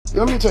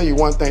Let me tell you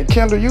one thing,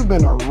 Kendall, you've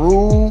been a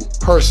rude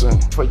person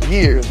for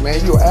years,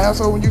 man. You an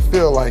asshole when you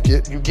feel like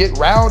it. You get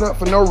riled up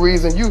for no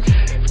reason.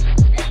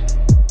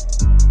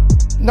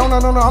 No,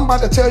 I'm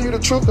about to tell you the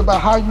truth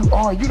about how you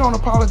are. You don't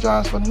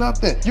apologize for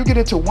nothing. You get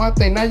into one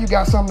thing, now you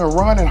got something to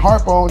run and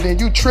harp on, then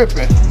you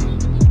tripping.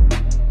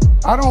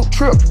 I don't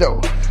trip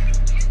though.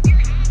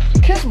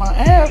 Kiss my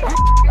ass?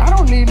 I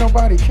don't need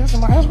nobody kissing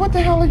my ass. What the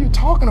hell are you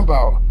talking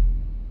about?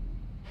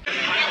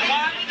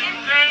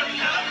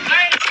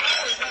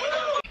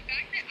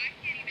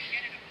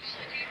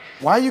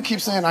 Why you keep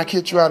saying I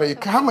kicked you out of your...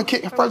 First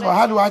of all,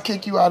 how do I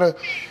kick you out of...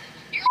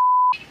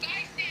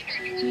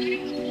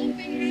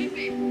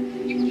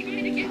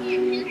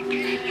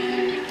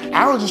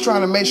 I was just trying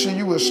to make sure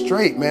you were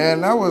straight,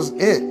 man. That was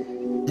it.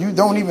 You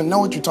don't even know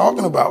what you're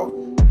talking about.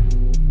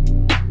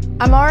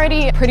 I'm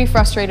already pretty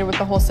frustrated with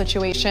the whole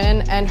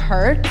situation and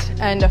hurt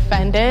and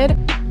offended.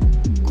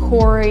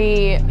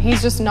 Corey,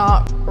 he's just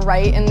not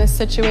right in this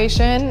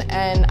situation,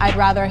 and I'd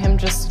rather him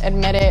just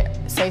admit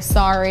it, say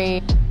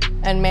sorry,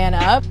 and man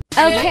up.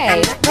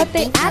 Okay, but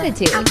the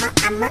attitude.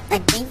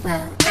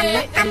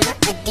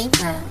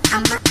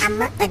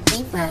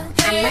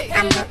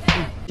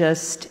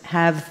 Just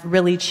have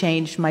really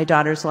changed my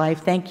daughter's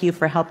life. Thank you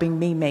for helping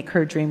me make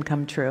her dream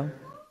come true.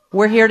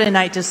 We're here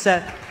tonight just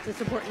to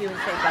support you and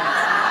say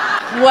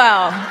thanks.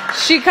 Well,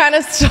 she kind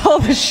of stole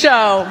the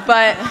show,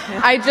 but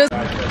I just...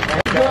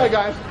 Good night,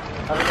 guys.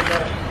 Have a good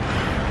day.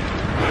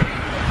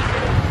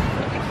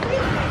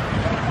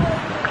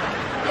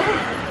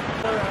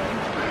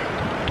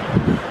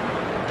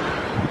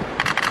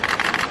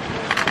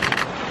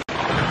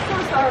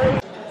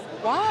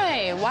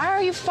 Why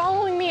are you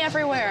following me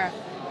everywhere?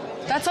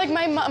 That's like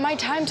my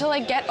time to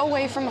like get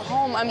away from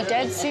home. I'm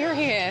dead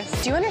serious.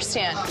 Do you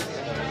understand?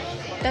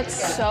 That's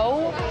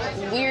so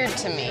weird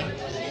to me.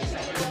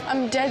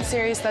 I'm dead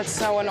serious. That's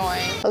so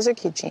annoying. Those are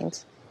cute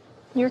jeans.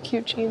 You're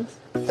cute jeans.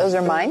 Those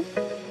are mine?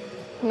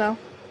 No.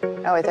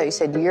 Oh, I thought you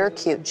said your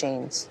cute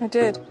jeans. I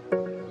did.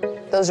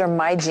 Those are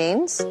my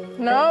jeans?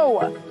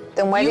 No.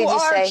 Then why did you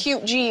say... You are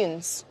cute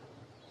jeans.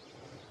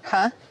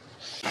 Huh?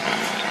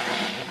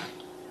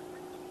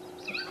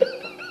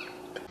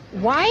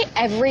 Why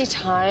every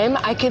time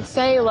I could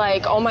say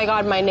like, oh my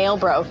God, my nail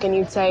broke, and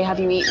you'd say, have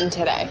you eaten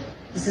today?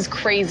 This is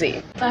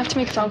crazy. I have to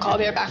make a phone call. I'll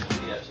be right back.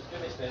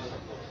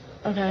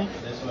 Okay.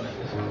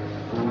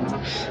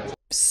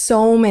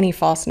 So many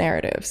false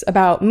narratives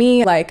about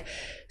me. Like,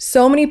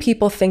 so many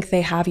people think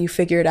they have you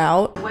figured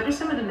out. What are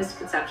some of the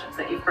misconceptions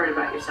that you've heard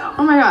about yourself?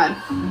 Oh my God.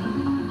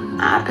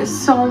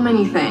 So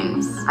many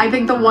things. I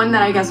think the one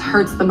that I guess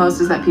hurts the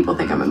most is that people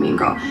think I'm a mean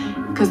girl,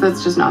 because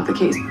that's just not the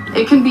case.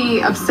 It can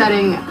be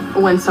upsetting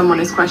when someone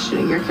is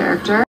questioning your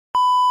character.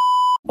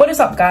 What is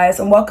up, guys,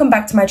 and welcome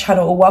back to my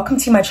channel, or welcome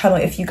to my channel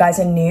if you guys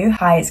are new.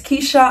 Hi, it's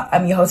Keisha.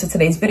 I'm your host of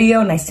today's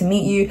video. Nice to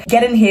meet you.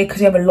 Get in here because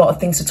we have a lot of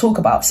things to talk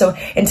about. So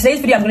in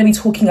today's video, I'm going to be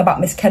talking about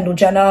Miss Kendall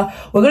Jenner.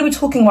 We're going to be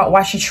talking about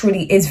why she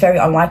truly is very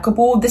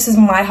unlikable. This is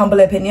my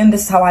humble opinion.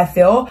 This is how I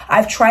feel.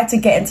 I've tried to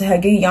get into her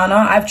Guyana.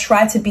 I've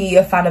tried to be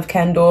a fan of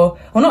Kendall.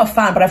 Well, not a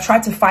fan, but I've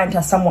tried to find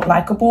her somewhat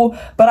likable,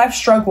 but I've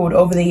struggled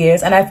over the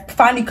years, and I've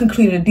finally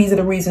concluded these are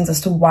the reasons as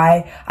to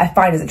why I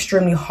find it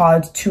extremely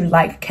hard to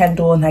like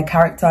Kendall and her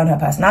character and her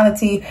personality,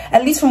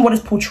 at least from what is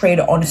portrayed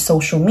on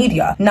social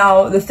media.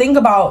 Now, the thing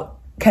about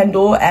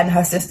Kendall and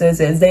her sisters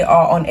is they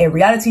are on a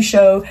reality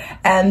show,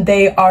 and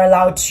they are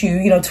allowed to,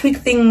 you know, tweak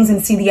things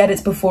and see the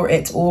edits before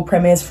it all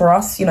premieres for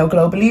us, you know,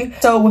 globally.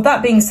 So with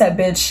that being said,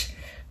 bitch,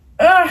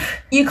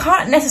 you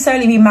can't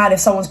necessarily be mad if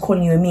someone's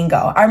calling you a mean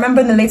girl. I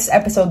remember in the latest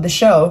episode of the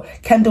show,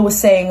 Kendall was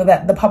saying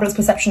that the public's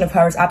perception of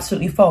her is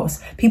absolutely false.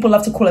 People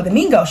love to call her the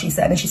mean girl, she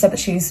said, and she said that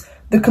she's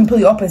the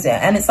complete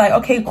opposite. And it's like,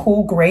 okay,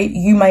 cool, great,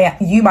 you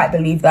might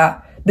believe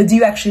that, but do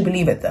you actually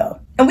believe it though?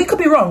 And we could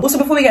be wrong. Also,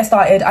 before we get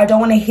started, I don't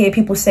want to hear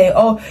people say,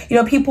 oh, you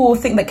know, people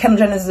think that Kendall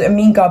Jenner is a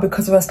mean girl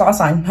because of her star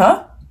sign.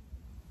 Huh?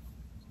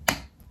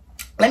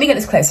 Let me get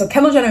this clear. So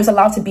Kendall Jenner is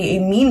allowed to be a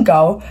mean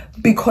girl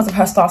because of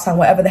her star sign,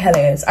 whatever the hell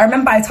it is. I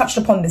remember I touched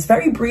upon this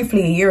very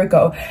briefly a year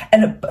ago,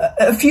 and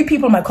a few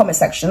people in my comment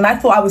section, and I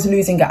thought I was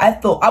losing it.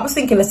 I was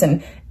thinking,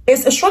 listen,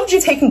 is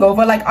astrology taking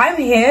over? Like, I'm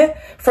here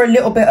for a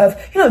little bit of,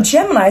 you know,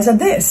 Geminis are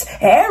this,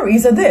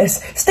 Aries are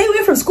this, stay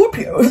away from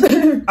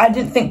Scorpios. I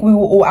didn't think we were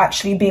all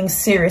actually being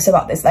serious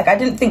about this. Like, I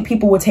didn't think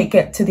people would take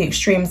it to the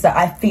extremes that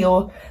I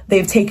feel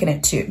they've taken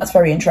it to. That's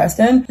very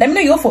interesting. Let me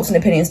know your thoughts and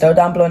opinions though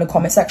down below in the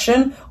comment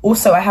section.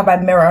 Also, I have my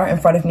mirror in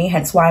front of me,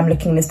 hence why I'm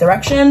looking this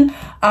direction.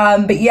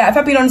 But yeah, if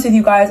I've been honest with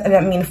you guys, and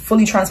I mean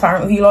fully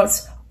transparent with you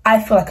lots,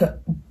 I feel like a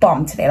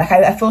bum today. Like,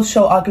 I feel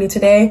so ugly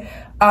today.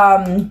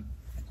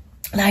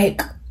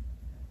 Like,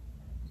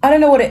 I don't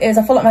know what it is.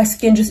 I feel like my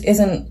skin just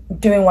isn't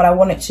doing what I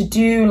want it to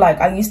do. Like,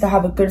 I used to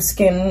have a good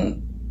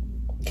skin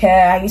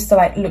care. I used to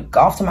like look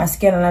after my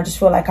skin, and I just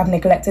feel like I've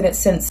neglected it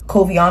since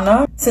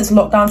Corviana, since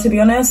lockdown, to be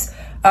honest.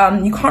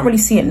 You can't really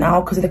see it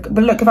now because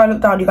but look, if I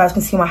look down, you guys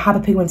can see my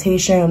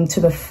hyperpigmentation to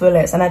the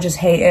fullest, and I just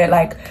hate it.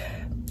 Like,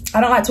 I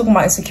don't like talking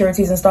about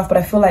insecurities and stuff, but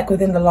I feel like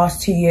within the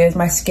last 2 years,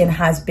 my skin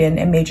has been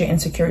a major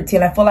insecurity.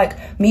 And I feel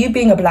like me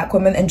being a black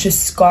woman and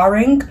just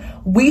scarring,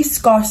 we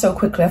scar so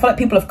quickly. I feel like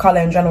people of color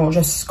in general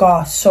just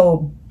scar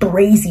so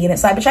brazy. And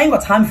it's like, bitch, I ain't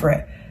got time for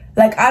it.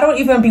 Like, I don't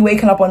even be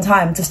waking up on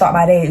time to start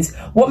my days.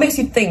 What makes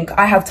you think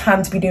I have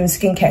time to be doing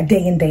skincare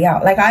day in, day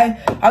out? Like,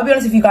 I'll be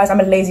honest with you guys,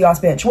 I'm a lazy ass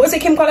bitch. What is it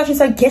Kim Kardashian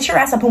said? Get your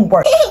ass up and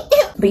work.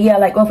 But yeah,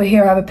 like over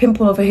here, I have a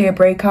pimple over here,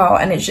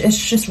 breakout, and it's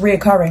just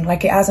reoccurring.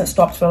 Like, it hasn't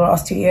stopped for the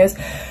last 2 years.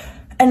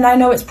 And I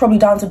know it's probably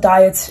down to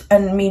diet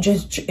and me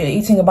just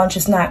eating a bunch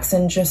of snacks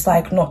and just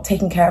like not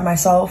taking care of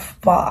myself.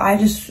 But I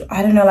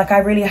don't know, like I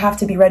really have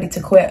to be ready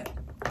to quit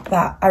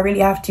that. I really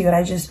have to. And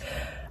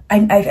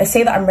I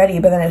say that I'm ready,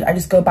 but then I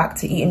just go back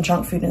to eating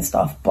junk food and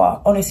stuff.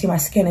 But honestly, my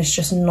skin has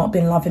just not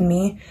been loving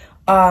me.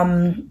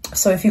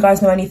 So if you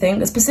guys know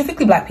anything,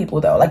 specifically black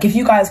people though, like if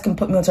you guys can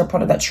put me onto a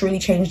product that truly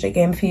changed the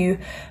game for you,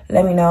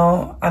 let me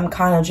know. I'm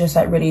kind of just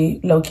like really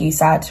low-key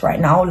sad right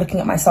now looking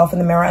at myself in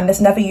the mirror, and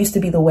this never used to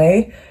be the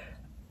way.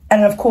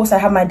 And of course I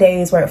have my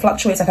days where it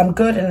fluctuates, like I'm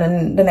good, and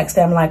then the next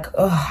day I'm like,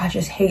 oh, I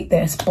just hate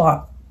this.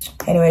 But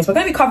anyways, we're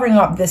gonna be covering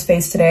up this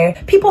face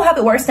today. People have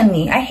it worse than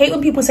me. I hate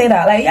when people say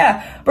that. Like,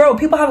 yeah, bro,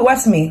 people have it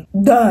worse than me.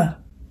 Duh.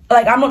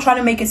 Like, I'm not trying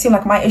to make it seem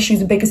like my issue is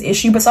the biggest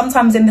issue, but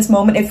sometimes in this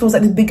moment, it feels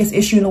like the biggest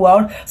issue in the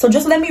world. So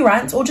just let me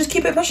rant or just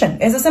keep it pushing.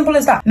 It's as simple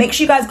as that. Make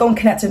sure you guys go and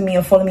connect with me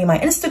and follow me on my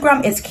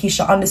Instagram. It's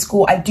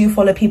Itzkeisha_. I do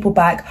follow people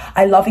back.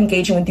 I love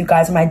engaging with you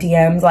guys in my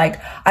DMs. Like,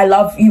 I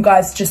love you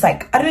guys just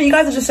like, I don't know, you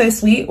guys are just so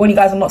sweet when you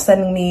guys are not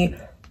sending me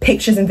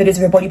pictures and videos of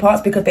your body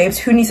parts, because babes,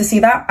 who needs to see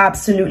that?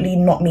 Absolutely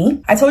not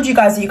me. I told you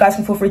guys that you guys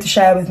can feel free to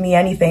share with me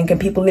anything, and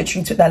people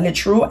literally took that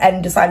literal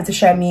and decided to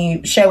share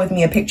with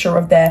me a picture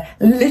of their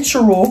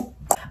literal.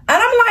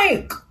 And I'm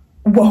like,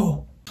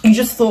 whoa, you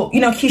just thought, you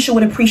know, Keisha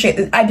would appreciate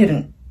this. I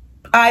didn't.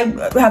 I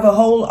have a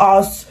whole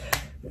ass.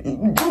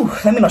 Ooh,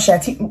 let me not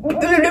share.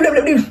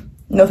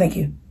 No, thank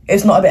you.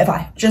 It's not a bit of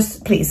I.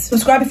 Just please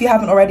subscribe if you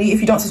haven't already.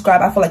 If you don't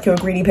subscribe, I feel like you're a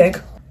greedy pig.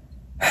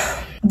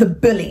 The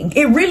bullying.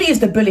 It really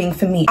is the bullying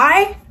for me.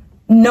 I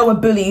know a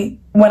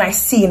bully when I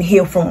see and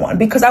hear from one,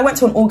 because I went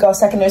to an all-girls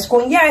secondary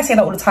school, and yeah, I say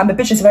that all the time, but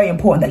bitch, it's very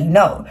important that you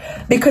know,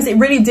 because it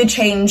really did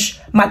change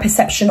my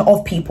perception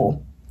of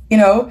people. You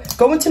know,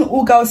 going to an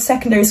all-girls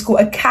secondary school,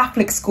 a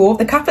Catholic school,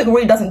 the Catholic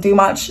really doesn't do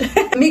much.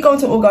 Me going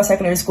to an all-girls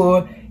secondary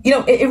school, you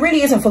know, it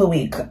really isn't for the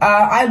weak.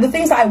 The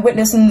things that I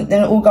witnessed in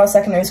an all-girls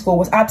secondary school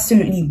was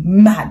absolutely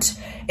mad.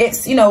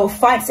 It's, you know,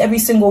 fights every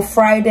single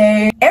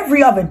Friday,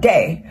 every other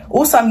day.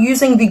 Also, I'm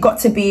using the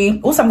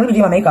also, I'm going to be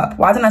doing my makeup.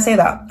 Why didn't I say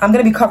that? I'm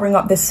going to be covering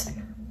up this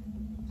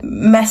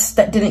mess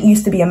that didn't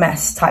used to be a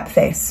mess type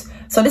face.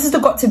 So this is the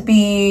got to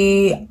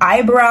be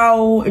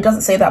eyebrow. It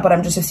doesn't say that, but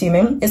I'm just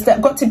assuming. It's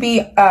that got to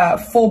be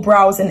 4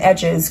 brows and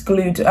edges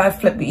glued.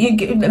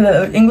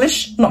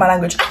 English, not my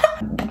language.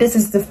 This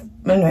is the,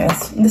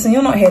 anyways, listen,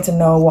 you're not here to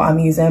know what I'm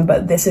using,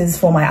 but this is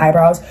for my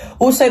eyebrows.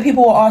 Also,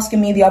 people were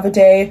asking me the other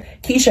day,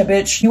 Keisha,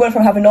 bitch, you went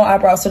from having no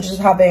eyebrows to just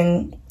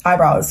having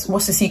eyebrows.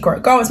 What's the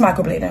secret? Girl, it's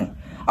microblading.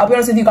 I'll be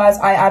honest with you guys,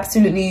 I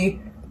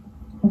absolutely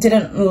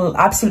hated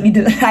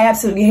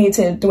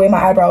the way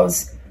my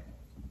eyebrows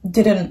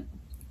didn't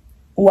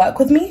work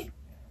with me,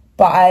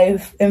 but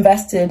I've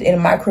invested in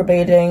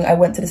microblading. I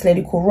went to this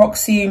lady called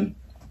Roxy.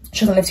 She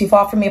doesn't live too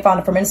far from me. I found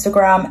her from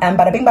Instagram, and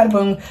bada bing bada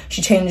boom,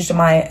 she changed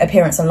my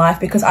appearance in life,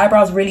 because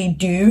eyebrows really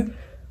do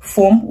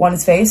form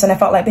one's face. And I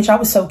felt like, bitch, I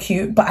was so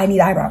cute, but I need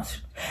eyebrows,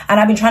 and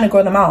I've been trying to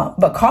grow them out,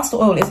 but castor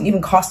oil isn't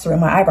even castor in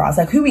my eyebrows.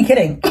 Like, who are we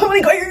kidding? Oh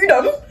my god, you're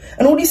dumb.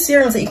 And all these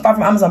serums that you can buy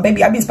from Amazon,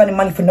 baby, I've been spending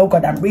money for no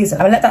goddamn reason.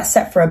 I'm gonna let that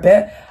set for a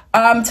bit.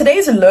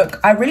 Today's a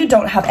look. I really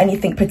don't have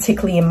anything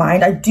particularly in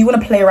mind. I do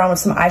want to play around with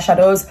some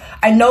eyeshadows.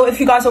 I know if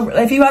you guys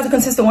are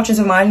consistent watchers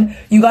of mine,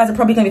 you guys are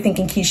probably gonna be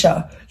thinking,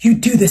 Keisha, you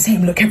do the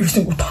same look every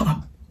single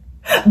time,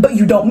 but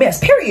you don't miss,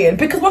 period.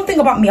 Because one thing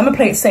about me, I'm gonna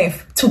play it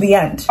safe till the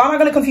end. Am I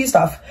gonna confuse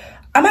stuff?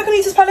 Am I gonna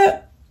use this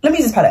palette? Let me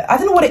use this palette. I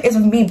don't know what it is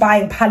with me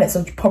buying palettes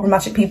of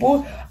problematic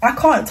people. I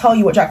can't tell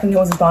you what Jaclyn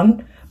Hill has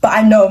done, but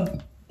I know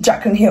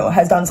Jaclyn Hill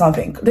has done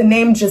something. The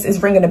name just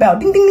is ringing a bell.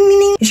 Ding, ding, ding, ding,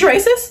 ding. Is she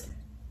racist?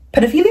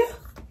 Pedophilia?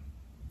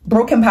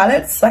 Broken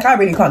palettes? Like, I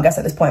really can't guess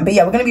at this point. But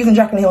yeah, we're gonna be using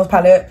Jaclyn Hill's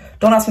palette.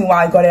 Don't ask me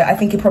why I got it. I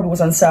think it probably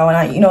was on sale,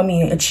 and you know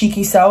me, a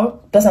cheeky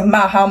sale. Doesn't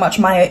matter how much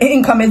my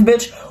income is,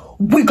 bitch.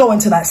 We go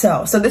into that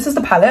sale. So this is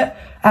the palette. It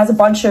has a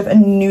bunch of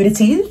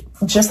nudity,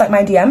 just like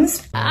my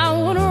DMs. I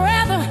would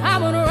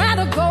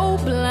rather go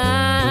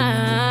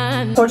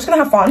blind. So we're just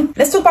gonna have fun.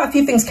 Let's talk about a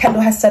few things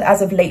Kendall has said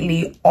as of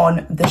lately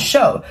on the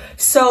show.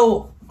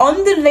 So on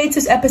the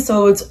latest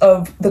episodes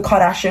of The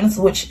Kardashians,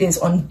 which is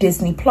on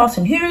Disney Plus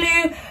and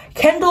Hulu,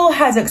 Kendall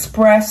has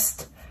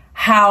expressed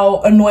how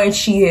annoyed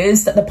she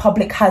is that the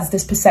public has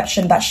this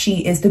perception that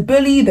she is the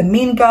bully, the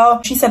mean girl.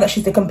 She said that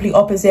she's the complete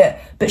opposite,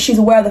 but she's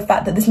aware of the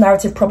fact that this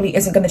narrative probably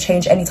isn't going to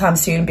change anytime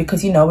soon,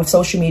 because, you know, with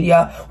social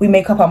media, we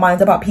make up our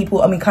minds about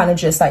people and we kind of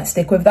just like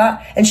stick with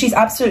that. And she's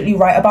absolutely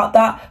right about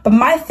that. But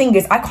my thing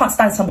is, I can't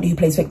stand somebody who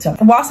plays victim.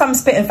 And whilst I'm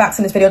spitting facts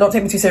in this video, don't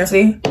take me too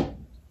seriously.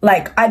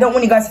 Like, I don't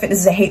want you guys to think this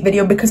is a hate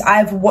video, because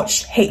I've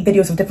watched hate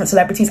videos of different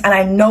celebrities and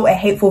I know a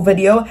hateful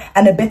video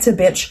and a bitter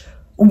bitch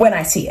when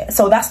I see it.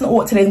 So that's not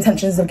what today's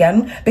intention is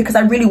again, because I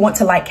really want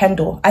to like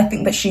Kendall. I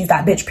think that she's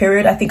that bitch,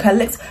 period. I think her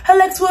legs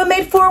were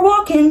made for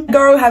walking.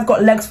 Girl has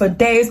got legs for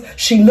days.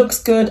 She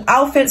looks good.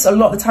 Outfits, a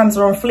lot of the times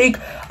are on fleek.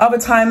 Other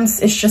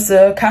times it's just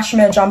a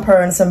cashmere jumper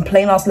and some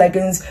plain ass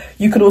leggings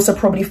you could also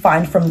probably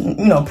find from,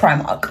 you know,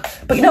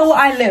 Primark. But you know what?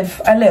 I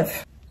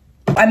live.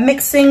 I'm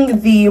mixing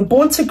the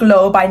Born to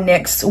Glow by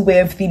NYX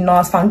with the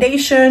NARS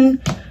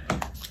foundation.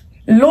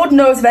 Lord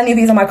knows if any of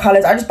these are my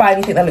colors. I just buy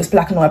anything that looks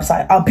black on the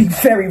website. I'll be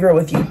very real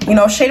with you. You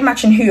know, shade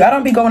matching who? I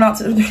don't be going out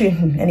to...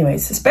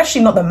 Anyways,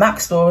 especially not the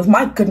MAC stores.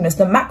 My goodness,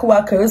 the MAC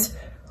workers.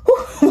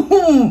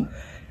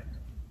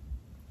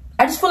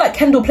 I just feel like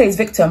Kendall plays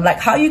victim. Like,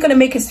 how are you going to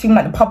make it seem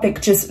like the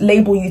public just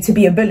label you to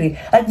be a bully?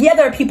 Like, yeah,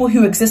 there are people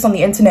who exist on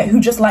the internet who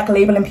just like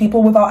labeling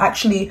people without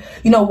actually,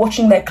 you know,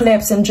 watching their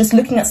clips and just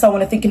looking at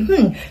someone and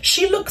thinking,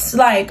 she looks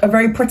like a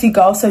very pretty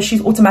girl, so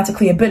she's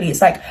automatically a bully. It's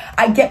like,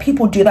 I get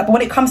people do that, but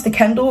when it comes to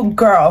Kendall,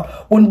 girl,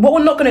 what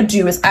we're not going to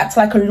do is act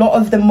like a lot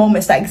of the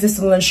moments that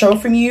existed on the show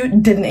from you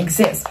didn't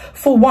exist.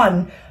 For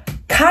one,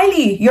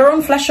 Kylie, your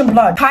own flesh and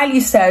blood.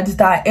 Kylie said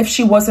that if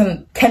she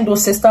wasn't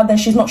Kendall's sister, then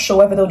she's not sure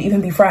whether they would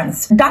even be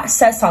friends. That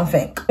says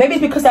something. Maybe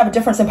it's because they have a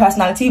difference in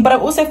personality, but I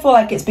also feel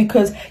like it's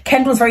because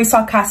Kendall's very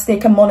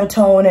sarcastic and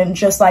monotone and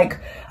just like,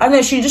 I don't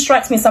know, she just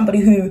strikes me as somebody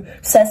who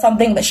says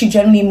something that she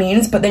genuinely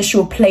means, but then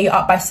she'll play it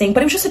up by saying,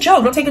 but it was just a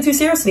joke, don't take it too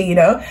seriously, you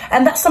know?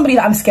 And that's somebody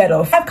that I'm scared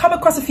of. I've come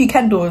across a few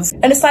Kendalls,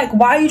 and it's like,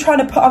 why are you trying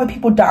to put other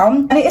people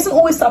down? And it isn't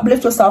always to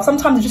uplift yourself.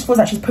 Sometimes it just feels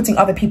like she's putting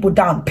other people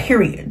down,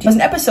 period. There's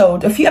an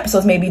episode, a few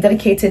episodes maybe,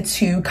 dedicated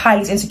to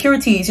Kylie's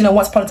insecurities. You know,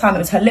 once upon a time it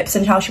was her lips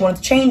and how she wanted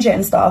to change it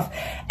and stuff.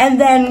 And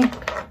then,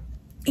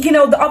 you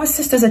know, the other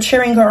sisters are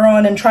cheering her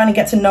on and trying to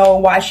get to know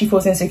why she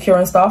feels insecure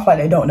and stuff. Like,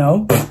 they don't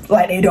know.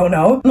 Like, they don't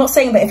know. I'm not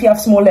saying that if you have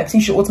small lips,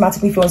 you should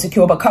automatically feel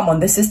insecure, but come on,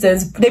 the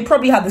sisters, they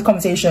probably had this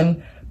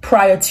conversation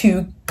prior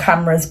to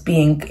cameras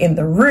being in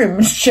the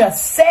room.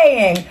 Just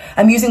saying.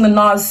 I'm using the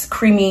NARS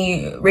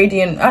Creamy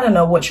Radiant, I don't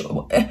know which,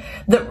 the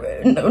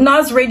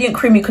NARS Radiant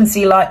Creamy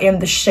Concealer in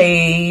the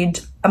shade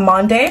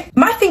Amande.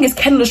 My thing is,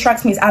 Kendall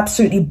strikes me as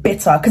absolutely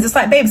bitter, because it's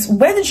like, babes,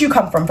 where did you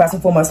come from, first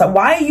and foremost? Like,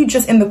 why are you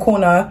just in the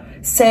corner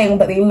saying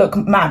that they look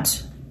mad?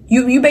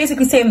 You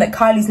basically saying that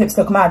Kylie's lips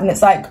look mad, and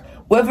it's like,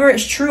 whether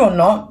it's true or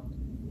not,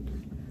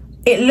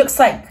 it looks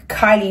like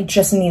Kylie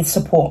just needs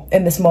support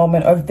in this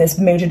moment of this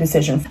major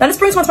decision. Now this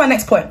brings me to my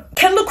next point.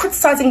 Kendall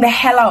criticizing the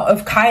hell out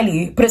of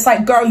Kylie, but it's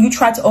like, girl, you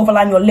tried to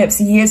overline your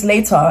lips years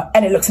later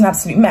and it looks an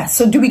absolute mess.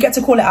 So do we get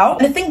to call it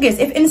out? And the thing is,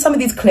 if in some of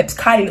these clips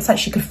Kylie looks like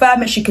she could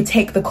firm it, she could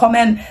take the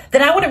comment,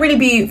 then I wouldn't really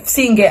be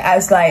seeing it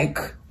as like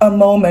a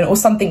moment or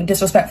something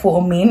disrespectful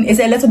or mean. Is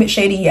it a little bit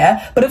shady?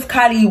 Yeah. But if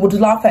Kylie would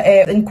laugh at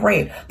it, then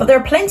great. But there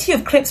are plenty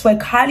of clips where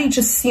Kylie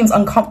just seems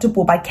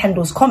uncomfortable by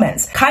Kendall's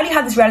comments. Kylie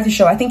had this reality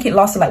show, I think it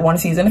lasted like one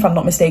season if I'm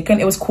not mistaken.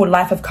 It was called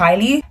Life of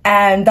Kylie,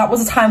 and that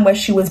was a time where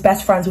she was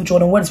best friends with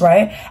Jordan Woods,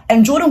 right?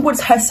 And Jordan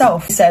Woods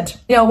herself said,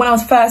 you know, when I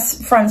was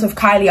first friends with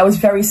Kylie, I was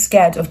very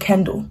scared of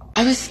Kendall.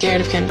 I was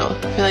scared of Kendall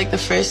for like the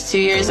first 2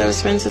 years I was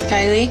friends with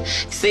Kylie,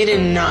 because they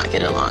did not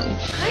get along.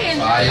 You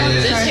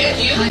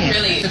look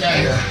really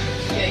dark.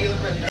 Yeah, you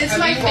look really dark. It's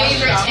my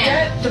favorite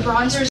tint. The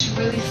bronzer is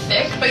really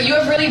thick, but you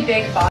have really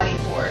big body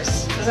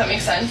pores. Does that make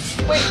sense?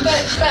 Wait,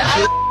 but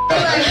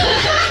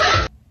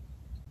I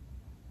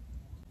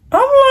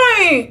I'm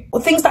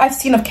like, things that I've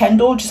seen of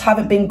Kendall just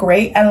haven't been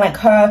great, and like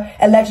her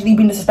allegedly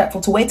being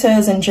disrespectful to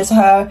waiters and just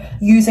her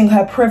using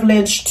her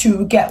privilege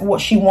to get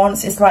what she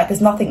wants. It's like,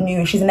 it's nothing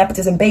new. She's a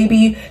nepotism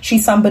baby.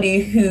 She's somebody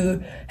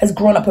who has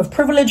grown up with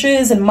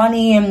privileges and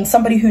money, and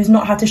somebody who's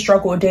not had to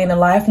struggle a day in her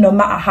life, no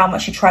matter how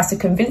much she tries to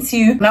convince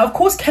you. Now, of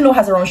course, Kendall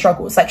has her own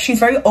struggles. Like, she's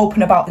very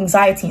open about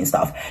anxiety and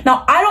stuff.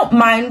 Now, I don't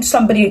mind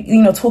somebody,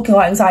 you know, talking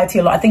about anxiety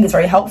a lot. I think it's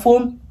very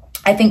helpful.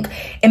 I think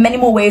in many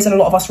more ways than a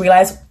lot of us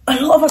realize, a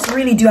lot of us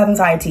really do have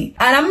anxiety.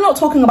 And I'm not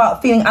talking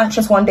about feeling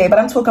anxious one day, but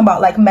I'm talking about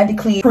like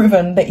medically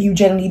proven that you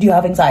generally do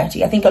have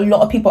anxiety. I think a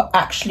lot of people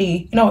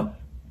actually, you know,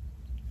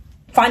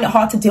 find it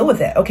hard to deal with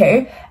it,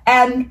 okay?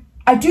 And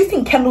I do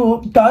think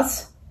Kendall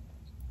does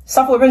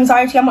suffer with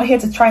anxiety. I'm not here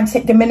to try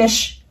and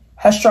diminish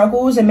her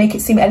struggles and make it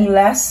seem any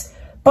less.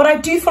 But I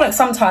do feel like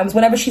sometimes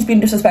whenever she's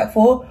been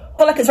disrespectful, I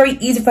feel like it's very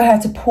easy for her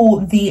to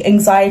pull the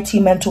anxiety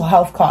mental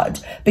health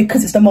card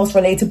because it's the most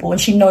relatable, and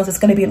she knows there's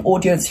going to be an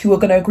audience who are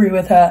going to agree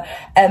with her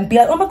and be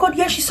like, oh my god,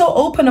 yeah, she's so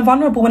open and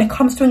vulnerable when it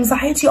comes to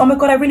anxiety. Oh my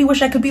god, I really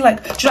wish I could be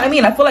like, do you know what I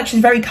mean? I feel like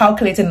she's very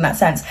calculated in that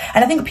sense.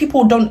 And I think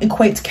people don't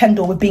equate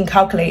Kendall with being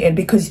calculated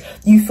because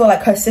you feel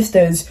like her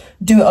sisters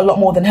do it a lot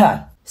more than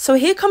her. So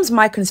here comes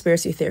my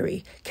conspiracy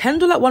theory.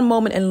 Kendall at one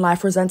moment in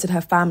life resented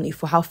her family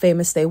for how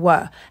famous they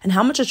were and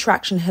how much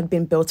attraction had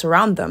been built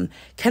around them.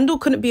 Kendall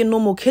couldn't be a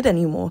normal kid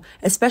anymore,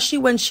 especially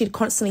when she'd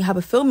constantly have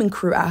a filming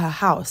crew at her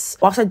house.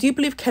 Whilst I do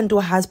believe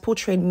Kendall has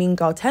portrayed mean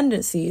girl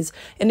tendencies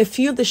in a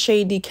few of the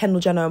shady Kendall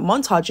Jenner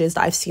montages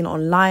that I've seen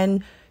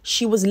online,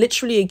 she was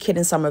literally a kid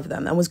in some of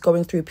them and was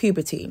going through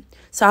puberty.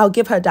 So I'll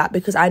give her that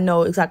because I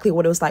know exactly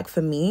what it was like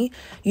for me.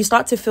 You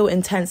start to feel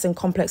intense and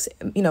complex,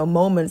 you know,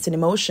 moments and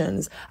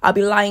emotions. I'll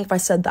be lying if I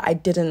said that I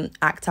didn't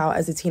act out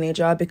as a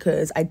teenager,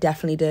 because I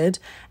definitely did.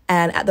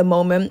 And at the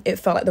moment, it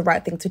felt like the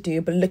right thing to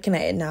do. But looking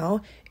at it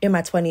now, in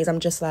my 20s, I'm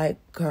just like,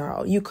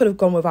 girl, you could have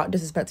gone without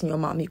disrespecting your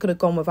mom. You could have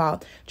gone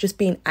without just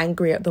being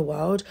angry at the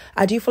world.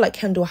 I do feel like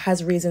Kendall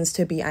has reasons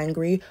to be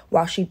angry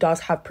while she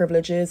does have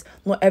privileges.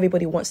 Not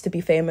everybody wants to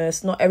be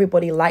famous. Not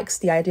everybody likes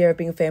the idea of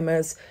being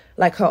famous,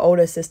 like her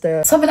older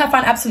sister. Something I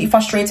find absolutely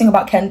frustrating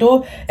about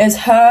Kendall is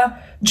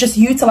her just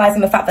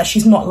utilizing the fact that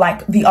she's not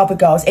like the other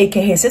girls,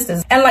 aka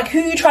sisters. And like, who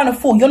are you trying to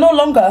fool? You're no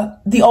longer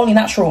the only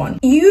natural one.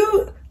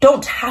 You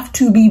don't have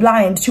to be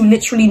blind to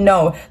literally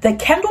know that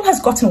Kendall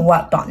has gotten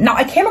work done. Now,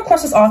 I came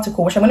across this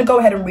article, which I'm going to go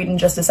ahead and read in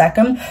just a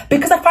second,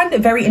 because I find it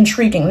very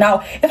intriguing.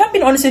 Now, if I've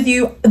been honest with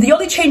you, the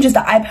only changes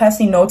that I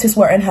personally noticed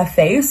were in her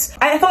face.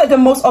 I felt like the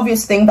most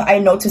obvious thing that I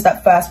noticed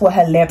at first were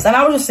her lips. And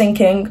I was just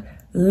thinking,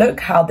 look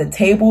how the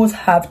tables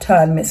have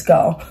turned, Miss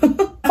Girl. I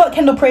feel like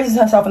Kendall praises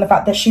herself on the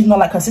fact that she's not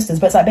like her sisters,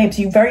 but it's like, babes,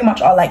 you very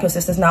much are like your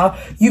sisters now.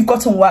 You've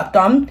gotten work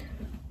done.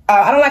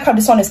 I don't like how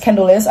dishonest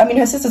Kendall is. I mean,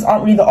 her sisters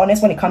aren't really the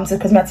honest when it comes to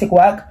cosmetic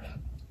work,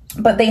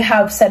 but they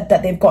have said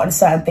that they've gotten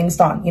certain things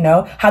done, you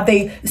know? Have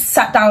they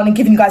sat down and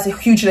given you guys a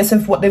huge list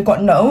of what they've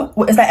got? No.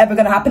 Is that ever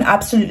going to happen?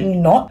 Absolutely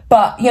not.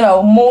 But, you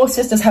know, more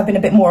sisters have been a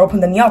bit more open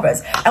than the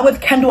others. And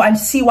with Kendall, I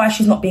see why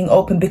she's not being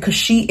open, because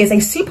she is a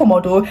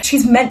supermodel.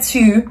 She's meant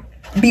to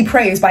be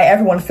praised by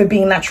everyone for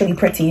being naturally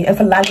pretty and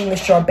for landing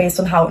this job based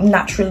on how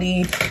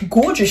naturally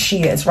gorgeous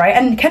she is, right?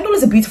 And Kendall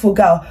is a beautiful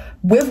girl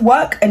with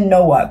work and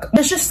no work.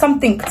 There's just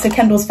something to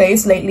Kendall's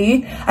face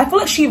lately. I feel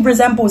like she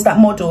resembles that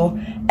model,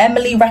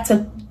 Emily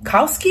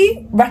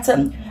Ratajkowski,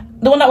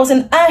 the one that was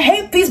in I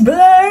Hate These Blurred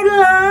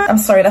Lines. I'm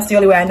sorry, that's the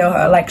only way I know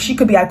her. Like, she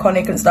could be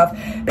iconic and stuff.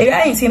 Baby,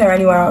 I ain't seen her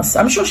anywhere else.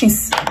 I'm sure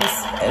she's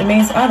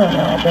amazing. I don't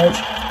know,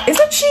 bitch.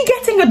 Isn't she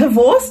getting a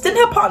divorce?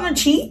 Didn't her partner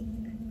cheat?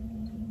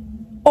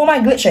 Or am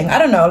I glitching? I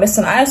don't know.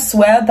 Listen, I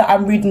swear that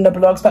I'm reading the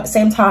blogs, but at the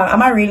same time,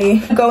 am I really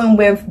going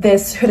with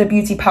this Huda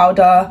Beauty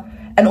powder?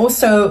 And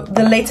also,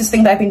 the latest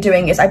thing that I've been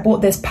doing is I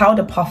bought this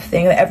powder puff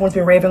thing that everyone's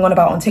been raving on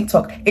about on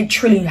TikTok. It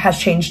truly has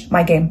changed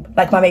my game,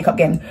 like my makeup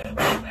game.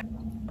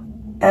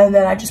 And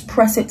then I just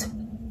press it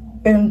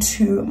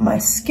into my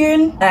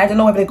skin. And I don't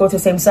know whether they go to the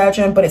same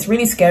surgeon, but it's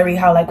really scary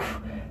how, like,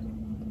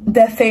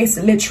 their face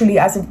literally,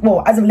 as of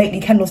lately,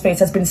 Kendall's face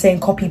has been saying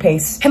copy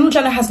paste. Kendall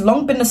Jenner has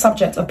long been the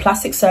subject of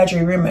plastic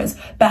surgery rumors,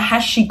 but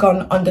has she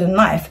gone under the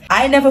knife?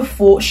 I never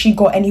thought she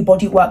got any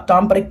body work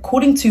done, but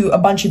according to a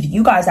bunch of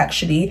you guys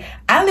actually,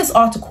 and this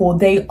article,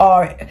 they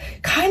are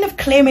kind of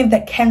claiming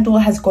that Kendall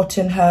has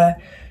gotten her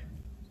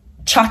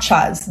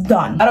cha-chas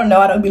done. I don't know,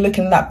 I don't be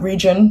looking in that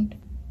region.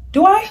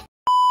 Do I?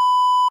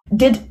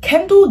 Did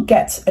Kendall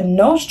get a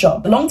nose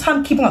job?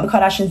 Long-time Keeping Up the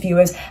Kardashians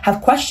viewers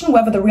have questioned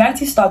whether the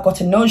reality star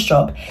got a nose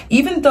job.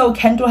 Even though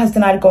Kendall has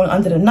denied going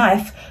under the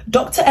knife,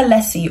 Dr.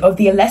 Alessi of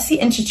the Alessi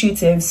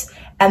Institutives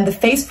and the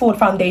Face Forward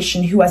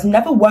Foundation, who has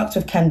never worked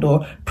with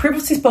Kendall,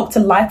 previously spoke to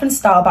Life and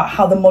Style about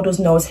how the model's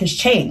nose has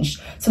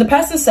changed. So the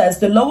person says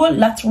the lower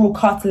lateral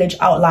cartilage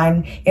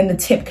outline in the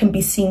tip can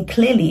be seen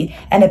clearly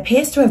and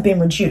appears to have been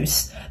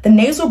reduced. The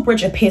nasal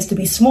bridge appears to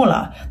be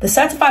smaller. The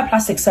certified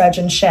plastic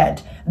surgeon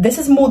shared, "This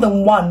is more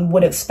than one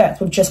would expect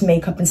with just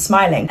makeup and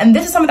smiling." And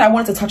this is something that I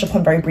wanted to touch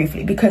upon very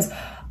briefly, because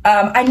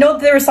I know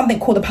there is something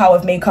called the power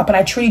of makeup, and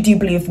I truly do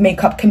believe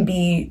makeup can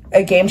be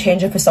a game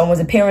changer for someone's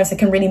appearance. It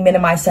can really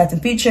minimize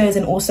certain features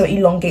and also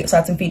elongate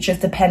certain features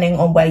depending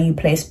on where you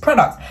place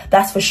product.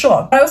 That's for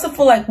sure. I also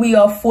feel like we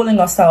are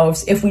fooling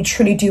ourselves if we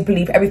truly do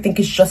believe everything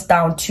is just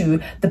down to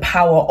the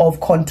power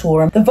of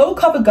contour. The Vogue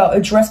cover girl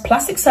addressed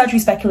plastic surgery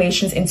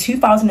speculations in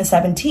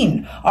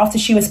 2017 after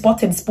she was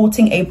spotted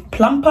sporting a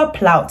plumper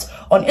plout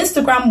on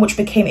Instagram, which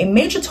became a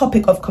major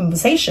topic of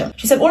conversation.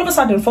 She said, all of a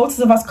sudden, photos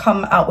of us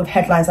come out with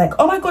headlines like,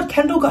 "Oh my God,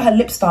 Kendall got her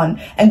lips done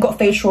and got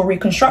facial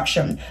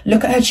reconstruction.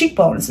 Look at her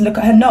cheekbones, look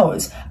at her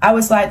nose." I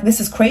was like, this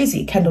is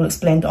crazy, Kendall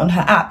explained on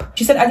her app.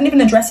 She said, "I didn't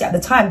even address it at the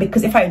time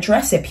because if I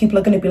address it, people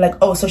are going to be like,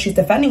 oh, so she's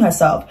defending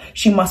herself.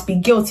 She must be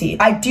guilty."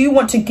 I do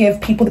want to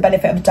give people the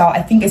benefit of the doubt.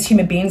 I think as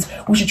human beings,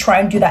 we should try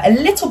and do that a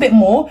little bit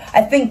more.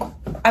 I think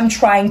I'm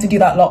trying to do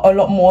that a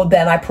lot more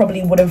than I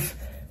probably would have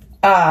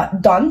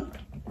done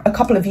a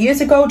couple of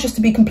years ago, just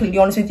to be completely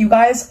honest with you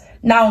guys.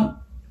 Now,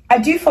 I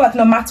do feel like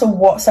no matter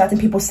what certain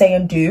people say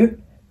and do,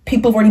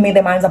 people have already made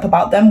their minds up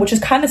about them, which is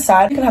kind of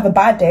sad. You can have a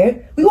bad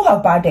day. We all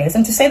have bad days.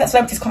 And to say that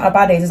celebrities can't have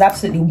bad days is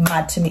absolutely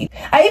mad to me.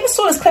 I even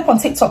saw this clip on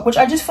TikTok, which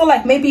I just feel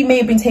like maybe may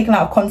have been taken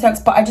out of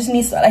context, but I just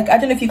need to, like, I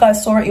don't know if you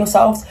guys saw it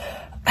yourselves.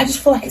 I just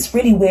feel like it's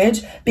really weird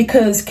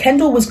because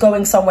Kendall was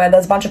going somewhere.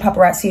 There's a bunch of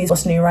paparazzis,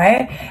 what's new,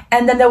 right?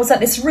 And then there was like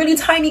this really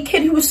tiny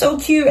kid who was so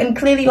cute and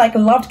clearly like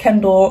loved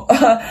Kendall.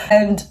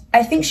 And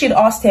I think she had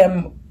asked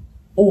him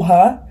or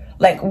her,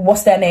 like,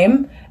 what's their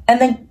name?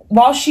 And then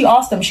while she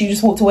asked them, she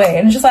just walked away.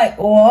 And it's just like,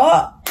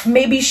 what?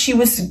 Maybe she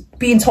was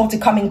being told to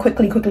come in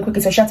quickly,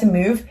 so she had to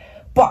move.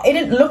 But it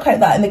didn't look like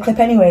that in the clip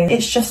anyway.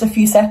 It's just a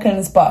few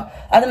seconds, but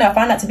I don't know, I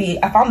found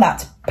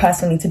that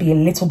personally to be a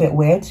little bit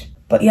weird.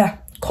 But yeah,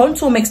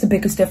 contour makes the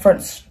biggest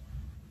difference.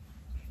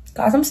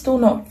 Guys, I'm still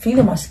not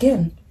feeling my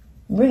skin.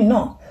 Really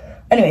not.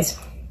 Anyways,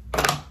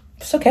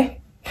 it's okay.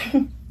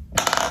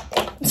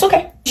 It's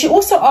okay. She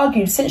also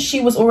argued since she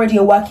was already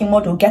a working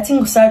model,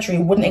 getting surgery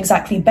wouldn't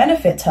exactly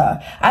benefit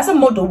her. As a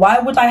model, why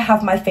would I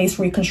have my face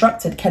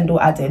reconstructed, Kendall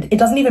added. It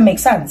doesn't even make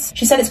sense.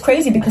 She said it's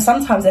crazy because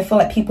sometimes I feel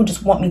like people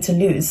just want me to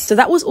lose. So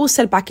that was all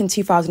said back in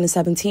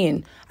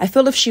 2017. I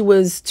feel if she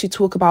was to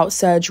talk about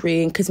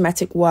surgery and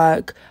cosmetic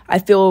work, I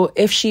feel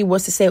if she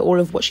was to say all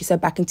of what she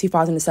said back in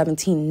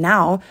 2017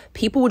 now,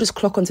 people would just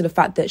clock onto the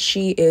fact that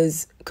she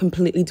is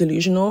completely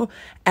delusional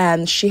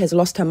and she has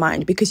lost her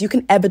mind, because you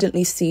can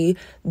evidently see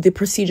the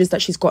procedures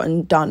that she's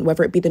gotten done,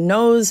 whether it be the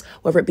nose,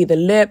 whether it be the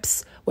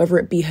lips, whether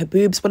it be her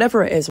boobs,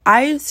 whatever it is.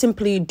 I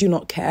simply do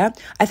not care.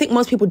 I think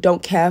most people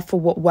don't care for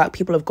what work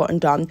people have gotten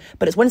done,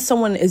 but it's when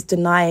someone is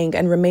denying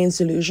and remains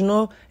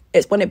delusional,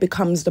 it's when it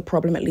becomes the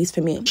problem, at least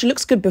for me. She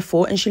looks good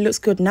before and she looks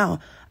good now.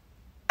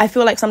 I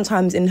feel like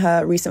sometimes in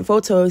her recent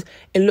photos,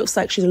 it looks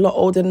like she's a lot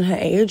older than her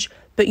age.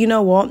 But you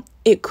know what?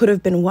 It could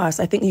have been worse.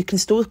 I think you can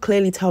still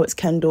clearly tell it's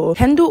Kendall.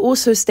 Kendall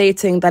also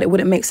stating that it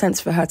wouldn't make sense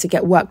for her to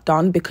get work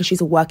done because she's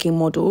a working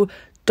model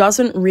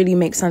doesn't really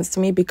make sense to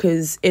me,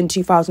 because in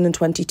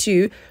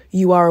 2022,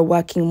 you are a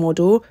working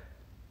model.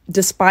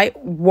 Despite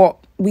what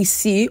we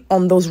see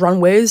on those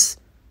runways,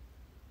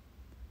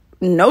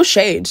 no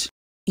shade.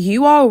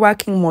 You are a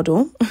working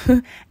model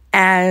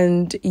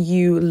and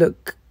you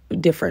look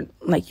different.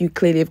 Like, you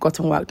clearly have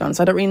gotten work done.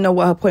 So I don't really know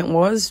what her point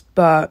was,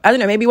 but I don't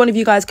know, maybe one of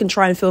you guys can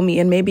try and fill me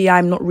in. Maybe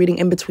I'm not reading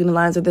in between the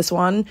lines of this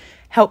one.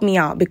 Help me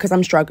out, because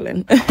I'm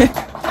struggling.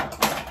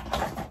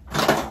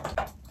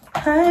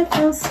 I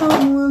felt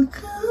so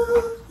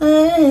good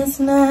last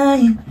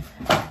night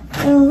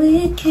and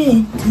we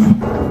kicked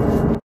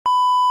it.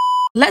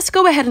 Let's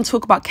go ahead and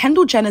talk about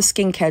Kendall Jenner's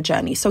skincare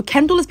journey. So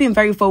Kendall has been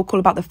very vocal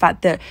about the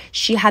fact that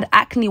she had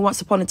acne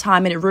once upon a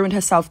time and it ruined her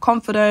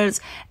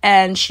self-confidence,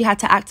 and she had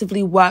to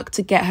actively work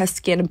to get her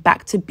skin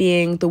back to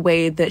being the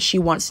way that she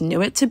once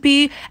knew it to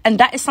be.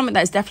 And that is something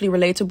that is definitely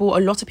relatable. A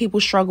lot of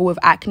people struggle with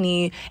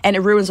acne and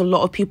it ruins a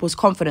lot of people's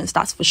confidence,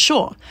 that's for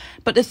sure.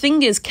 But the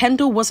thing is,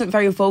 Kendall wasn't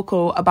very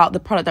vocal about the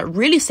product that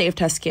really saved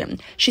her skin.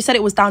 She said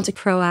it was down to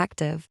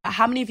Proactive.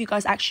 How many of you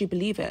guys actually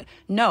believe it?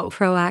 No.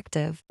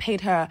 Proactive paid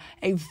her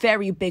a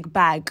very big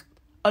bag,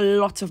 a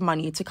lot of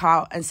money to come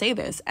out and say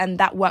this, and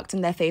that worked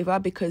in their favor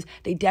because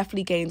they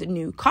definitely gained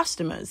new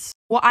customers.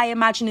 What I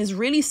imagine is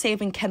really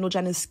saving Kendall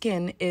Jenner's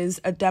skin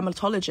is a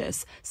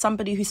dermatologist,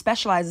 somebody who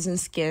specializes in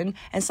skin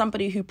and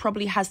somebody who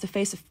probably has the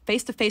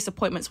face-to-face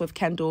appointments with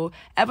Kendall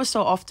ever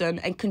so often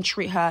and can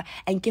treat her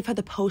and give her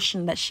the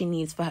potion that she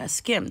needs for her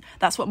skin.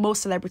 That's what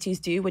most celebrities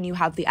do when you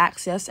have the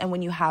access and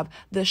when you have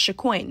the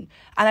shacoin.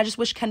 And I just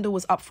wish Kendall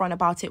was upfront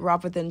about it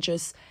rather than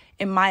just,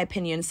 in my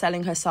opinion,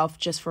 selling herself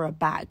just for a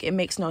bag. It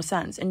makes no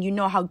sense. And you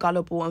know how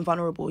gullible and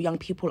vulnerable young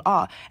people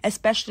are,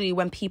 especially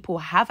when people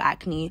have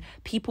acne.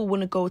 People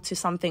want to go to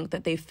something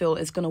that they feel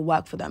is going to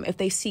work for them. If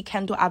they see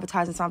Kendall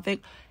advertising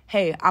something,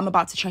 hey, I'm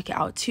about to check it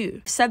out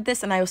too. I've said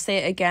this and I will say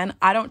it again,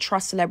 I don't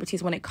trust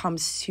celebrities when it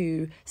comes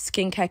to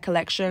skincare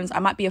collections. I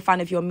might be a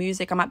fan of your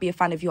music, I might be a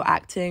fan of your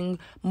acting,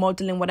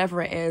 modeling,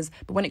 whatever it is,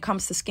 but when it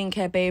comes to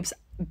skincare, babes,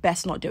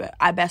 best not do it.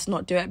 I best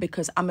not do it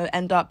because I'm gonna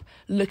end up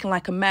looking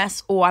like a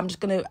mess, or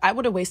I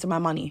would have wasted my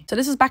money. So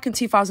this is back in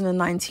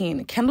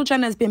 2019. Kendall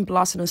Jenner has been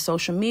blasted on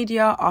social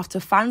media after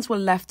fans were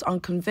left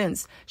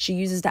unconvinced she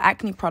uses the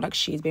acne products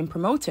she's been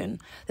promoting.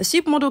 The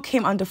supermodel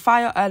came under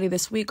fire early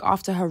this week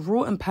after her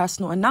raw and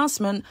personal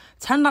announcement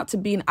turned out to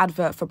be an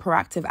advert for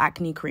Proactive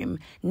acne cream,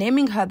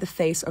 naming her the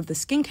face of the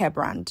skincare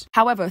brand.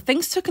 However,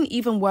 things took an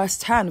even worse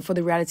turn for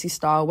the reality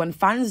star when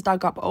fans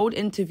dug up old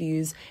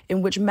interviews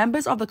in which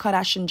members of the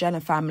Kardashian-Jenner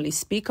family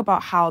speak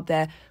about how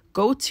their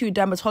go-to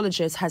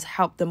dermatologist has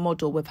helped the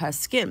model with her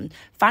skin.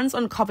 Fans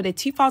uncovered a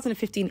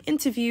 2015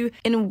 interview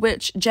in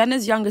which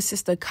Jenner's younger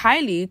sister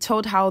Kylie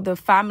told how the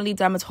family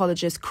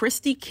dermatologist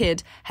Christy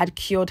Kidd had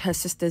cured her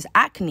sister's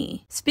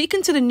acne.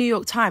 Speaking to the New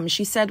York Times,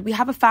 she said, "We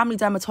have a family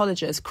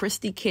dermatologist,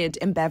 Christy Kidd,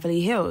 in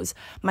Beverly Hills.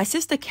 My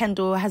sister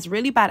Kendall has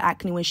really bad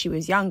acne when she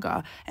was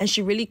younger, and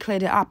she really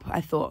cleared it up.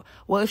 I thought,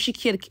 well, if she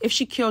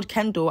cured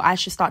Kendall, I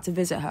should start to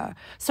visit her."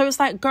 So it's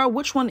like, girl,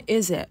 which one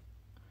is it?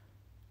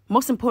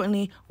 Most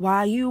importantly,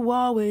 why you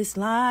always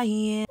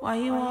lying? Why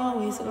you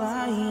always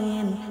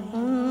lying?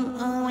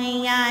 Oh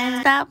my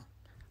God, stop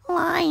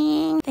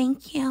lying.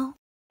 Thank you.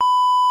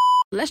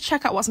 Let's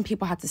check out what some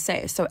people had to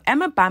say. So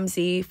Emma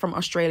Bamsey from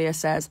Australia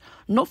says,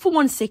 "Not for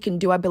 1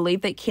 second do I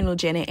believe that Kendall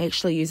Jenner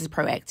actually uses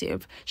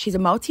Proactive. She's a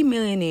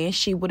multi-millionaire.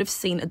 She would have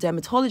seen a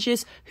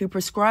dermatologist who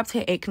prescribed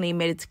her acne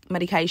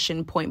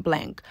medication point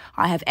blank.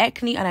 I have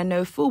acne and I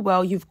know full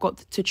well you've got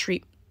to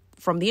treat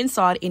from the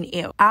inside in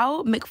ew.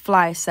 Al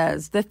McFly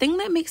says, the thing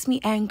that makes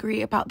me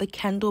angry about the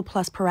Kendall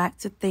plus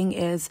proactive thing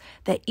is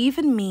that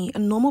even me, a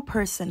normal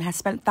person, has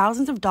spent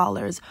thousands of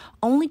dollars,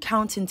 only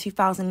counting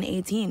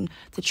 2018,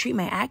 to treat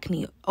my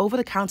acne. Over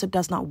the counter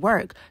does not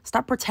work.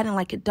 Stop pretending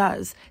like it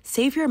does.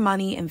 Save your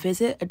money and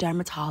visit a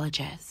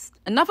dermatologist.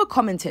 Another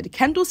commented,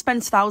 Kendall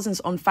spends thousands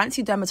on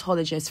fancy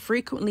dermatologists,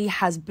 frequently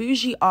has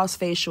bougie ass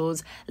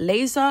facials,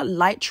 laser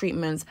light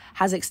treatments,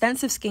 has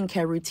extensive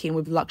skincare routine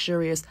with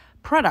luxurious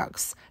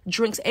products,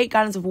 drinks 8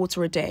 gallons of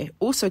water a day.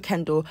 Also,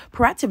 Kendall,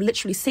 proactive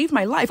literally saved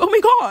my life. Oh my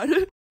god.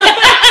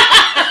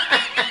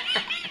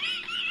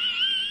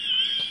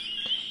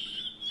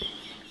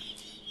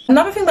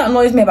 Another thing that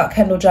annoys me about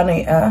Kendall Jenner,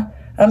 and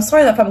I'm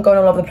sorry that if I'm going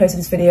all over the place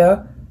with this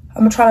video,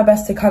 I'm gonna try my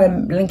best to kind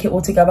of link it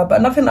all together, but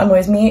another thing that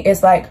annoys me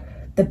is like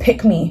the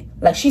pick me.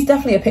 Like, she's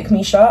definitely a pick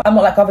me shot. I'm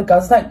not like other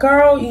girls. It's like,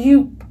 girl,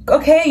 you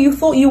okay, you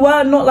thought you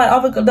were not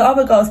like the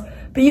other girls,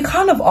 but you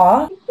kind of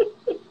are.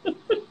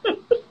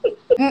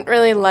 I didn't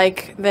really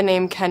like the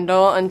name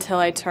Kendall until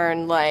I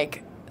turned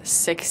like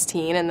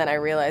 16, and then I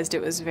realized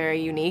it was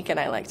very unique, and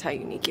I liked how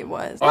unique it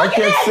was. I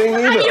can't sing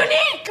either. I'm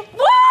unique!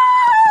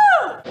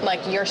 Woo!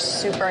 Like, you're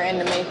super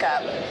into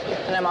makeup,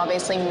 and I'm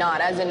obviously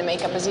not as into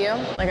makeup as you.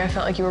 Like, I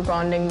felt like you were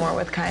bonding more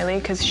with Kylie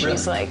because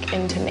she's like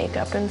into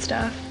makeup and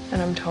stuff,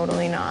 and I'm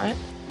totally not.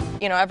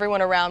 You know,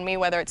 everyone around me,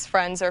 whether it's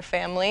friends or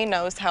family,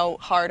 knows how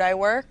hard I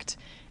worked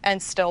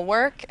and still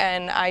work,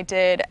 and I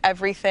did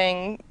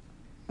everything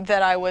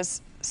that I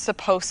was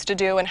supposed to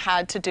do and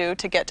had to do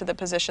to get to the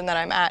position that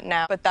I'm at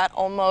now. But that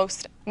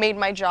almost made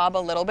my job a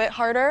little bit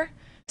harder.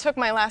 Took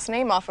my last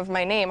name off of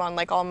my name on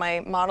like all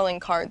my modeling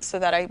cards so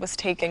that I was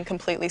taken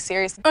completely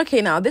serious.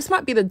 Okay, now this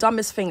might be the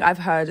dumbest thing I've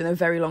heard in a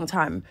very long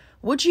time.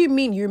 What do you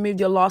mean you removed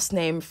your last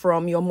name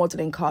from your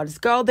modeling cards?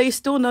 Girl, they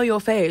still know your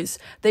face.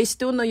 They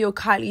still know you're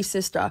Kylie's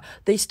sister.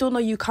 They still know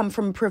you come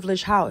from a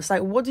privileged house.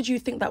 Like, what did you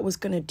think that was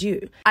gonna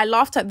do? I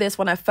laughed at this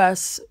when I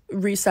first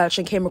researched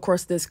and came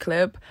across this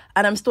clip,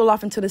 and I'm still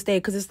laughing to this day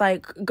because it's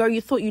like, girl,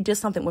 you thought you did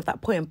something with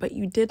that point, but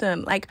you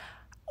didn't. Like,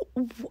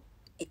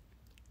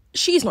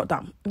 she's not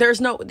dumb.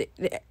 There's no...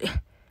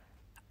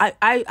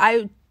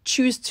 I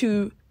choose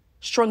to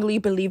strongly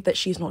believe that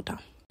she's not dumb.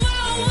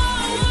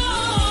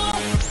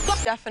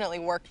 Definitely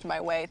worked my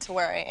way to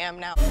where I am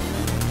now.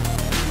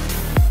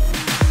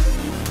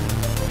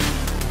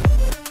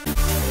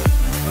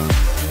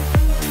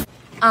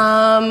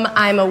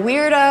 I'm a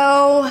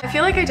weirdo. I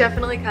feel like I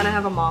definitely kind of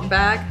have a mom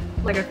bag.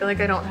 Like, I feel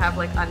like I don't have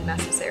like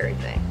unnecessary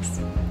things.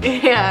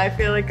 Yeah, I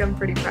feel like I'm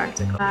pretty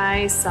practical.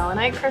 My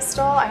selenite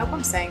crystal, I hope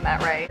I'm saying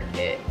that right.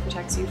 It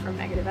protects you from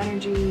negative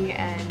energy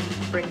and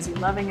brings you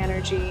loving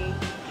energy.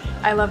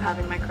 I love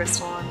having my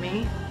crystal on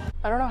me.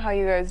 I don't know how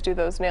you guys do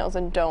those nails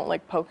and don't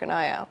like poke an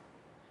eye out.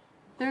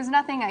 There's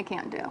nothing I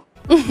can't do.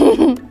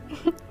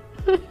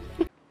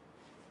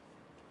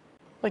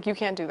 Like, you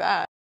can't do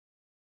that.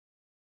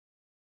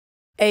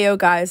 Ayo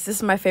guys, this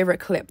is my favorite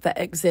clip that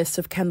exists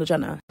of Kendall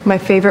Jenner. My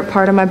favorite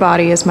part of my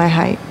body is my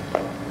height.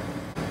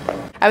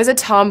 I was a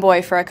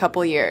tomboy for a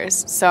couple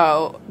years,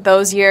 so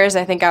those years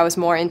I think I was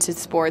more into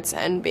sports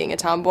and being a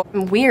tomboy.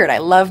 I'm weird, I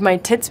love my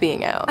tits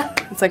being out.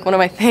 It's like one of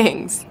my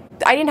things.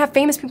 I didn't have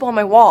famous people on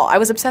my wall. I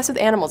was obsessed with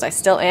animals, I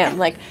still am.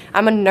 Like,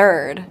 I'm a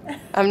nerd.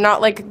 I'm not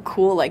like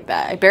cool like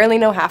that. I barely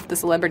know half the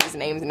celebrities'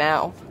 names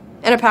now.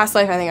 In a past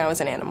life, I think I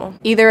was an animal.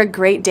 Either a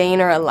Great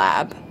Dane or a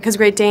Lab. Because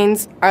Great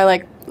Danes are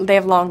like, they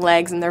have long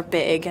legs and they're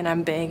big, and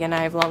I'm big and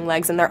I have long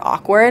legs and they're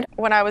awkward.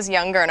 When I was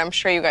younger, and I'm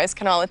sure you guys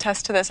can all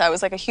attest to this, I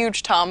was like a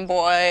huge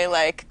tomboy,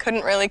 like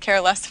couldn't really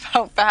care less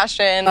about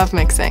fashion. Love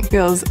mixing.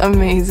 Feels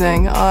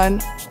amazing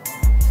on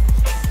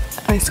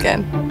my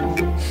skin.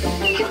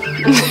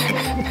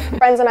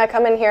 Friends and I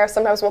come in here,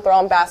 sometimes we'll throw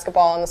on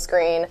basketball on the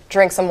screen,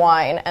 drink some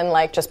wine, and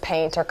like just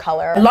paint or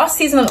color. Last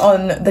season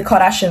on The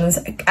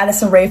Kardashians,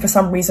 Addison Rae for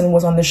some reason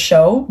was on the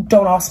show.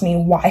 Don't ask me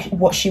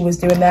what she was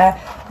doing there.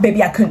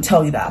 Baby, I couldn't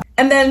tell you that.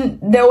 And then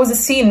there was a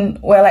scene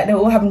where like they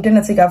were all having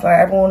dinner together,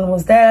 everyone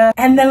was there.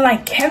 And then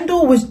like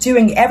Kendall was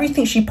doing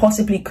everything she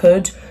possibly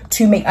could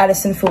to make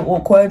Addison feel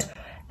awkward.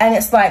 And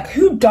it's like,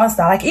 who does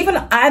that? Like, even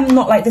I'm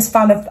not like this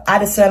fan of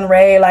Addison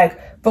Rae,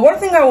 like, but one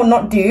thing I will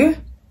not do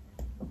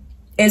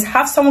is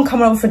have someone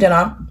come over for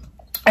dinner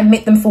and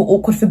make them feel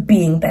awkward for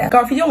being there.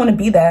 Girl, if you don't want to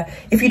be there,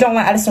 if you don't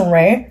like Addison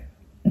Rae,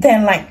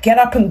 then like get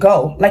up and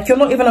go. Like, you're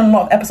not even on a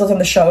lot of episodes on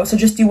the show, so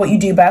just do what you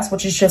do best,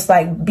 which is just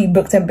like be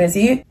booked and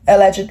busy,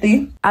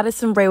 allegedly.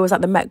 Addison Rae was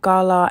at the Met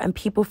Gala and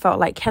people felt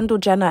like Kendall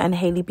Jenner and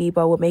Hailey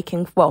Bieber were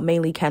making, well,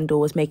 mainly Kendall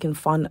was making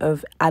fun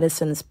of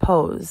Addison's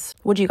pose.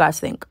 What do you guys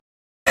think?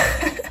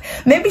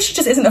 Maybe she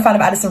just isn't a fan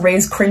of Addison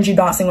Rae's cringy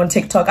dancing on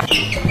TikTok.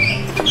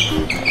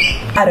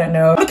 I don't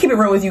know. I'm gonna keep it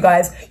real with you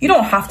guys. You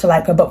don't have to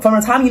like her, but from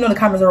the time you know the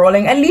cameras are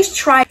rolling, at least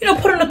try, you know,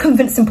 put on a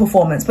convincing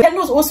performance. But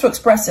Kendall's also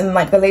expressed in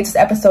like the latest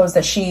episodes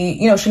that she,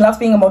 you know, she loves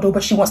being a model,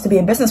 but she wants to be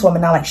a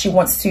businesswoman now. Like, she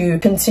wants to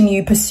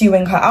continue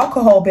pursuing her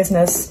alcohol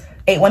business.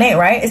 818,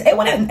 right? Is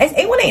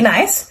 818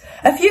 nice?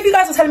 A few of you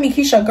guys were telling me,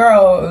 Keisha,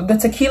 girl, the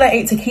tequila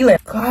ate tequila.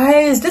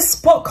 Guys, this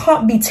spot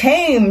can't be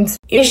tamed.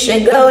 You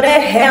should go to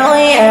hell,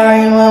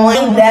 everyone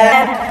like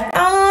that.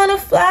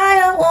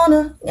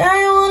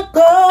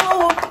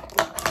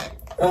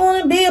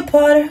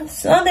 or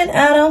something,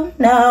 I don't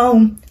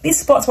know. These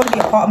spots want to be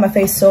a part of my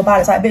face so bad.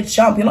 It's like, bitch,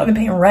 jump, you're not even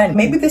paying rent.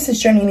 Maybe this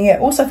is genuinely it.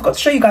 Also, I forgot to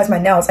show you guys my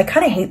nails. I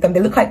kind of hate them. They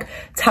look like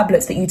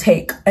tablets that you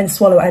take and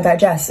swallow and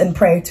digest and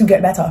pray to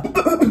get better.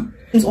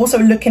 He's also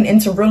looking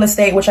into real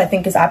estate, which I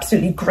think is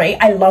absolutely great.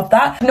 I love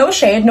that. No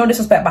shade, no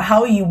disrespect, but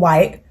how are you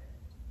white?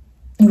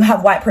 You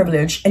have white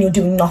privilege and you're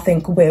doing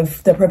nothing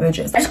with the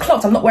privileges. I just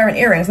clocked I'm not wearing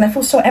earrings and I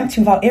feel so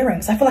empty without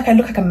earrings. I feel like I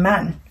look like a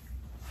man.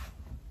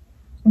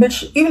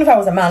 Bitch, even if I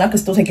was a man, I could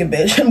still take your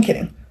bitch. I'm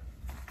kidding.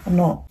 I'm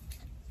not.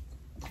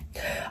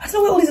 I don't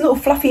know where all these little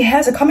fluffy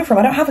hairs are coming from.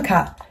 I don't have a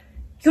cat.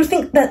 You'd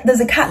think that there's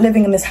a cat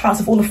living in this house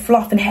with all the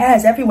fluff and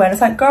hairs everywhere. And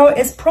it's like, girl,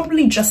 it's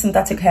probably just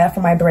synthetic hair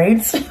from my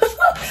braids.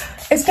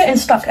 It's getting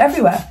stuck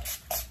everywhere.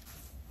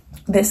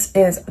 This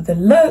is the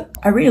look.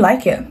 I really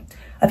like it.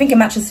 I think it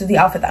matches to the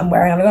outfit that I'm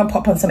wearing. I'm gonna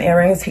pop on some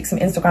earrings, take some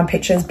Instagram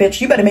pictures. Bitch,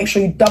 you better make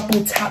sure you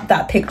double tap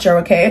that picture,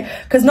 okay?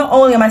 Because not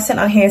only am I sitting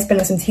out here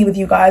spilling some tea with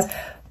you guys,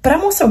 but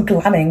I'm also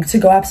glamming to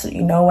go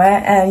absolutely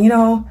nowhere. And you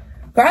know,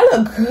 girl, I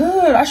look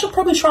good. I should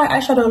probably try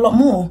eyeshadow a lot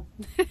more.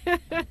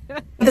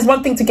 There's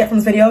one thing to get from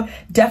this video.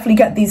 Definitely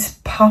get these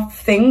puff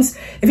things.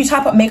 If you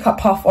type up makeup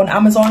puff on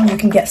Amazon, you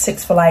can get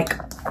 6 for like,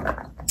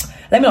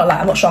 let me not lie,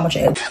 I'm not sure how much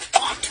it is.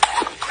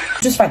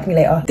 Just thank me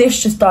later.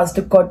 This just does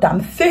the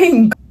goddamn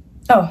thing.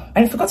 Oh,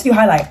 I forgot to do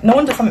highlight. No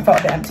wonder something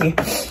felt a bit empty.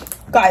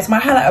 Guys, my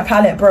highlighter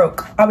palette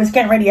broke. I was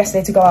getting ready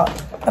yesterday to go out.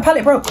 The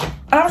palette broke.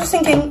 And I was just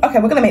thinking, okay,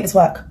 we're gonna make this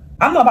work.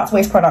 I'm not about to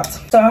waste product.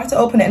 So I had to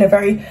open it in a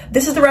very,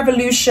 this is the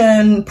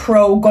Revolution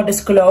Pro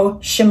Goddess Glow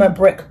Shimmer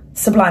Brick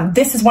Sublime.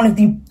 This is one of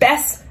the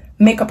best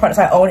makeup products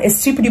I own. It's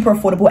super duper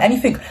affordable.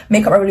 Anything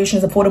Makeup Revolution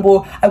is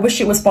affordable. I wish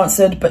it was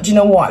sponsored, but you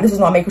know what? This is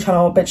not a makeup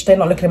channel, bitch. They're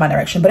not looking in my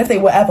direction. But if they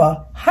were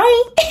ever,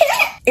 hi.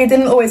 It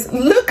didn't always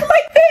look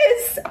like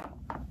this.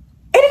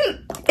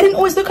 It didn't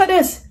always look like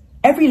this.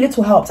 Every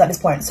little helps at this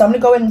point. So I'm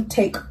gonna go and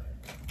take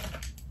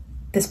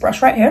this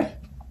brush right here.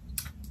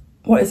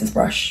 What is this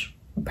brush?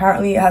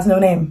 Apparently it has no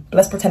name, but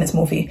let's pretend it's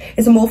Morphe.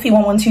 It's a Morphe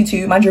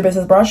 1122 Mind Your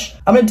Business brush.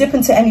 I'm gonna dip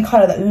into any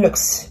color that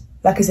looks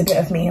like it's a bit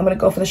of me. I'm gonna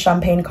go for the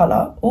champagne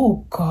color.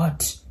 Oh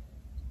God.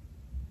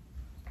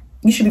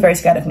 You should be very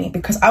scared of me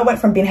because I went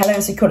from being hella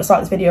insecure to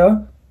start this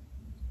video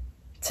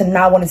to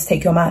now wanting to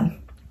take your man.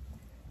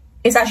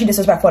 It's actually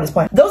disrespectful at this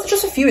point. Those are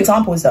just a few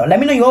examples though. Let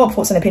me know your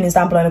thoughts and opinions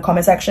down below in the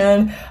comment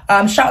section.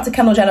 Shout out to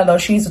Kendall Jenner though.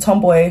 She's a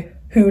tomboy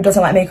who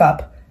doesn't like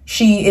makeup.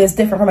 She is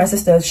different from her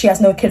sisters. She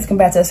has no kids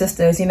compared to her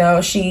sisters, you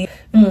know.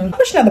 I'm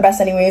wishing her the best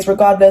anyways,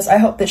 regardless. I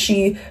hope that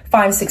she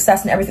finds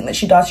success in everything that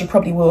she does. She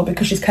probably will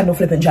because she's Kendall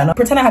flipping Jenner.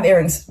 Pretend I have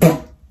earrings.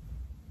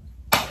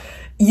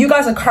 You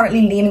guys are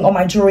currently leaning on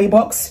my jewelry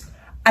box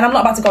and I'm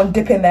not about to go and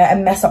dip in there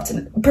and mess up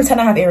to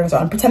pretend I have earrings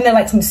on. Pretend they're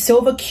like some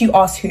silver cute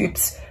ass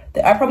hoops.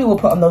 I probably will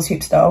put on those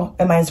hoops though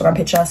in my Instagram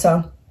picture.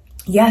 So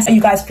yes, are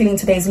you guys feeling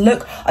today's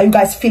look? Are you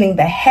guys feeling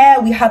the hair?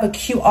 We have a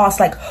cute ass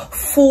like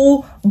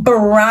full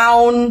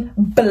brown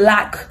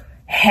black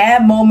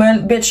hair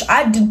moment. Bitch,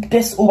 I did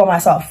this all by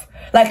myself.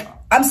 Like,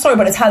 I'm sorry,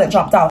 but the talent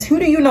jumped out. Who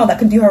do you know that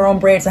can do her own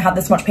braids and have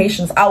this much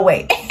patience? I'll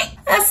wait.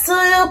 I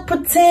saw your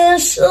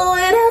potential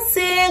and I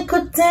see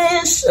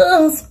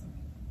credentials.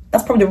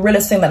 That's probably the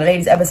realest thing that a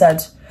lady's ever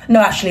said. No,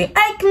 actually,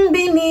 I can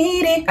be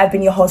needy. I've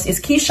been your host,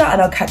 Itzkeisha,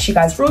 and I'll catch you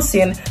guys real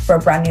soon for a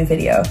brand new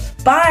video.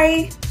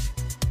 Bye.